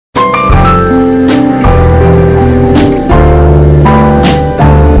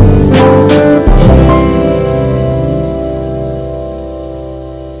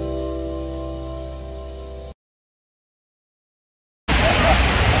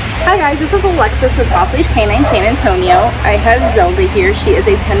Hi guys, this is Alexis with Off-Leash Canine San Antonio. I have Zelda here. She is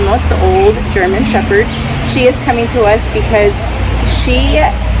a 10-month-old German Shepherd. She is coming to us because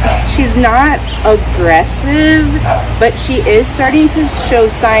she's not aggressive, but she is starting to show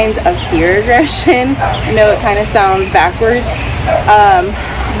signs of fear aggression. I know it kind of sounds backwards,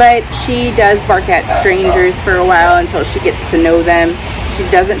 but she does bark at strangers for a while until she gets to know them. She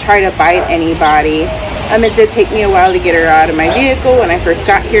doesn't try to bite anybody. It did take me a while to get her out of my vehicle when I first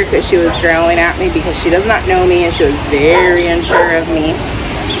got here because she was growling at me because she does not know me and she was very unsure of me.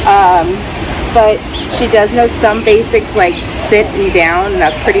 But she does know some basics like sit and down, and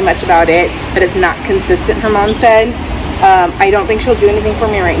that's pretty much about it, but it's not consistent, her mom said. I don't think she'll do anything for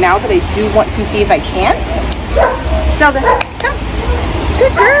me right now, but I do want to see if I can. Zelda, come.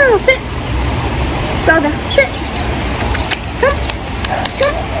 Good girl, sit. Zelda, sit. Come,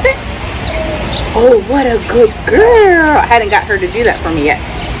 sit. Oh, what a good girl. I hadn't got her to do that for me yet.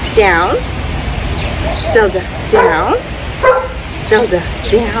 Down. Zelda, down. Zelda,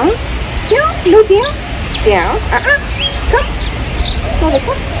 down. Down, no down. Down. Come. Zelda,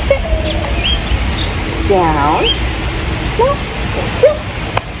 come. Sit. Down. No. No.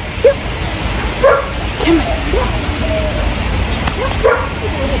 No. Come on.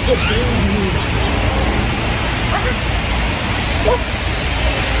 No.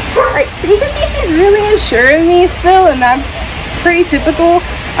 Alright, so you can see she's really unsure of me still, and that's pretty typical.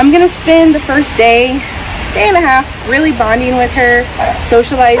 I'm going to spend the first day and a half really bonding with her,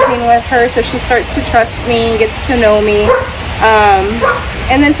 socializing with her so she starts to trust me and gets to know me,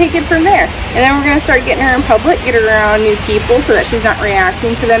 and then take it from there. And then we're going to start getting her in public, get her around new people so that she's not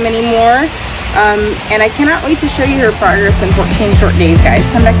reacting to them anymore. And I cannot wait to show you her progress in 14 short days, guys.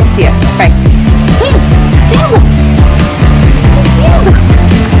 Come back and see us. Bye.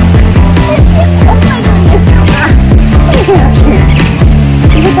 Oh my goodness!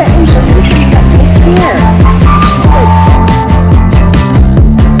 Look at that information, you got so scared.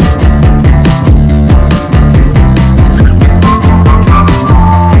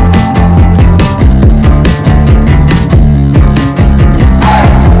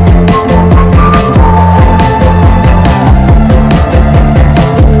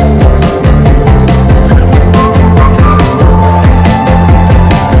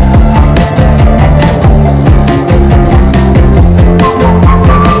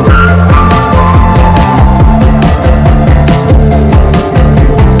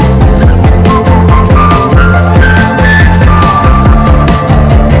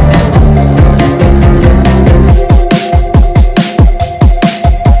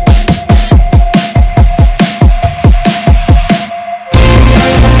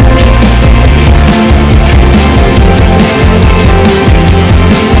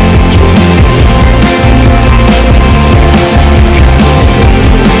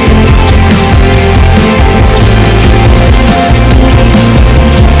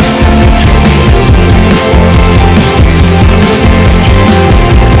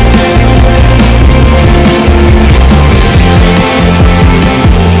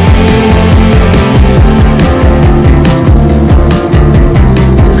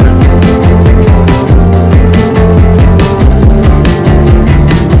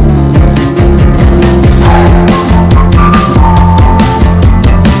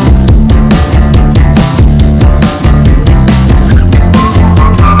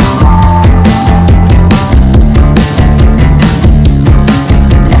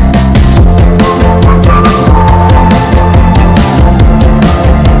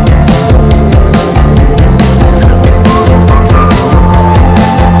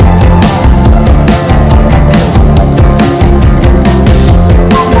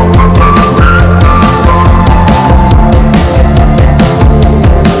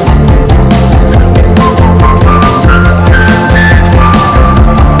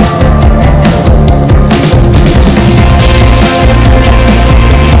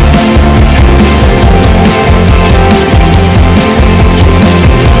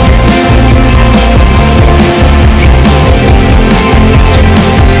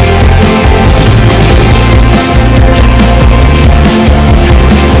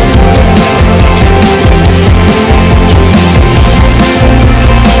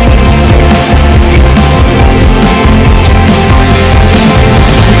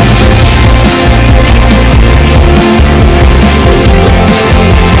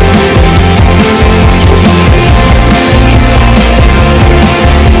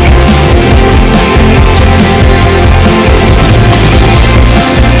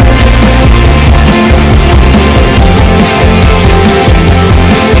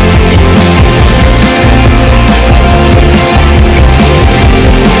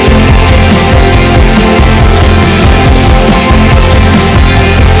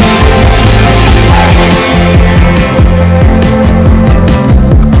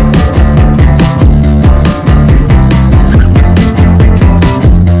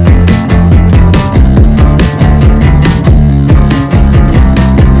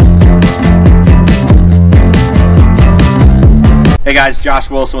 guys, Josh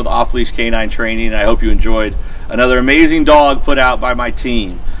Wilson with Off-Leash Canine Training. I hope you enjoyed another amazing dog put out by my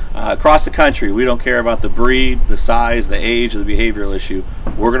team. Across the country, we don't care about the breed, the size, the age, or the behavioral issue.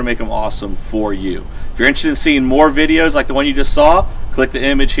 We're going to make them awesome for you. If you're interested in seeing more videos like the one you just saw, click the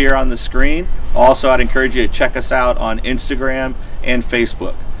image here on the screen. Also, I'd encourage you to check us out on Instagram and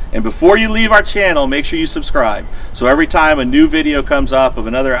Facebook. And before you leave our channel, make sure you subscribe. So every time a new video comes up of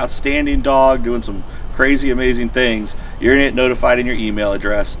another outstanding dog doing some crazy, amazing things, you're going to get notified in your email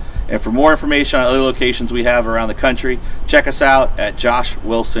address. And for more information on other locations we have around the country, check us out at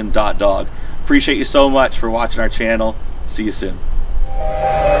joshwilson.dog. Appreciate you so much for watching our channel. See you soon.